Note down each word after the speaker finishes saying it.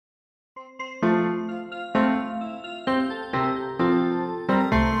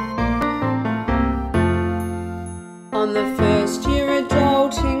On the first year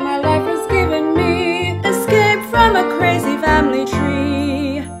adulting, my life has given me escape from a crazy family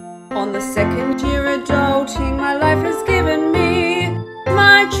tree. On the second year adulting, my life has given me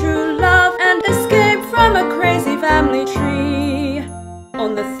my true love and escape from a crazy family tree.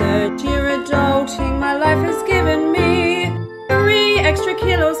 On the third year adulting, my life has given me 3 extra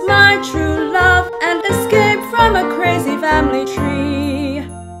kilos, my true love, and escape from a crazy family tree.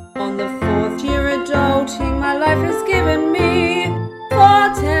 On the fourth year adulting, my life has given me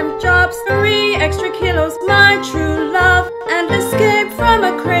 4 temp jobs, 3 extra kilos, my true love, and escape from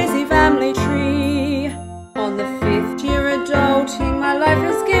a crazy family tree. On the fifth year adulting, my life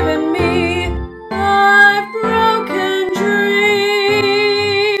has given me 5 broken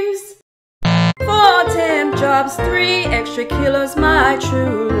dreams, 4 temp jobs, 3 extra kilos, my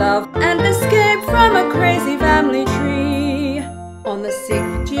true love, and escape from a crazy family tree. On the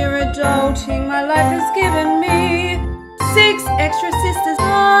sixth year adulting, my life has given me 6 extra sisters,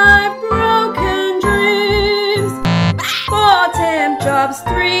 5 broken dreams, 4 temp jobs,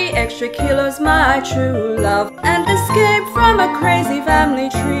 3 extra kilos, my true love, and escape from a crazy family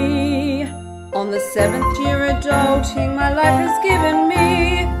tree. On the seventh year adulting, my life has given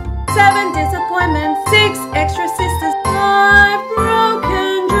me 7 disappointments, 6 extra sisters, 5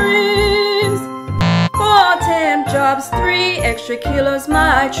 broken dreams, 4 temp jobs, 3 extra kilos,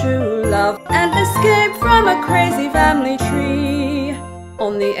 my true love, and escape from a crazy family tree.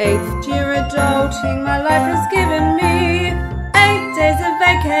 On the 8th year adulting, my life has given me 8 days of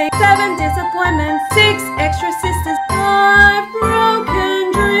vacay, 7 disappointments, 6 extra sisters, 5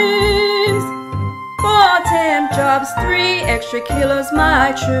 broken dreams, 4 temp jobs, 3 extra kilos,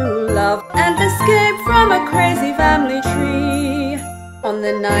 my true love, and escape from a crazy family tree. On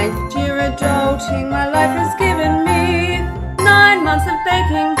the 9th year adulting, my life has given me 9 months of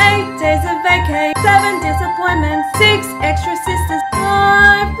baking, 8 days of vacay, 7 disappointments, 6 extra sisters,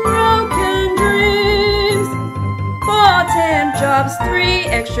 5 broken dreams, 4 temp jobs, 3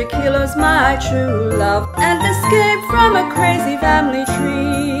 extra kilos, my true love, and escape from a crazy family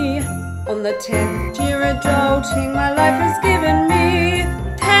tree. On the 10th year adulting, my life has given me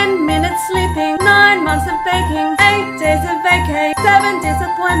 10 minutes sleeping, 9 months of baking, 8 days of vacay, 7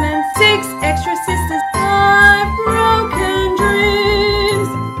 disappointments, 6 extra sisters, 5 broken dreams,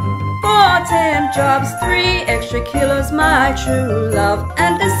 4 temp jobs, 3 extra kilos, my true love,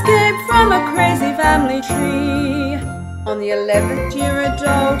 and escape from a crazy family tree. On the 11th year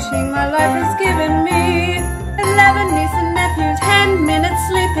adulting, my life has given me 11 nieces and nephews, 10 minutes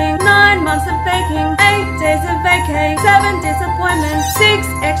sleeping, 9 months of baking, 8 days of vacay, 7 disappointments, 6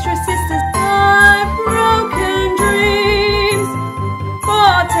 extra sisters, 5 broken dreams,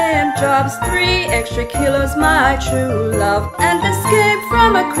 4 temp jobs, 3 extra kilos, my true love, and escape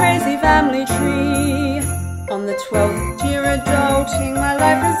from a crazy family tree. On the 12th year adulting, my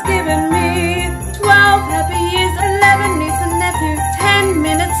life has given me 12 happy years, 11 nieces and nephews, 10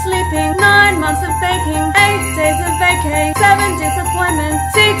 minutes sleeping, 9 months of baking, 8 days of vacay, 7 disappointments,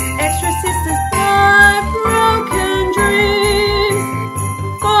 6 extra sisters, 5 broken dreams,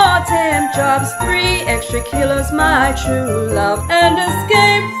 4 temp jobs, 3 extra kilos, my true love, and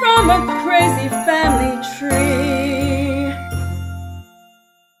escape from a crazy family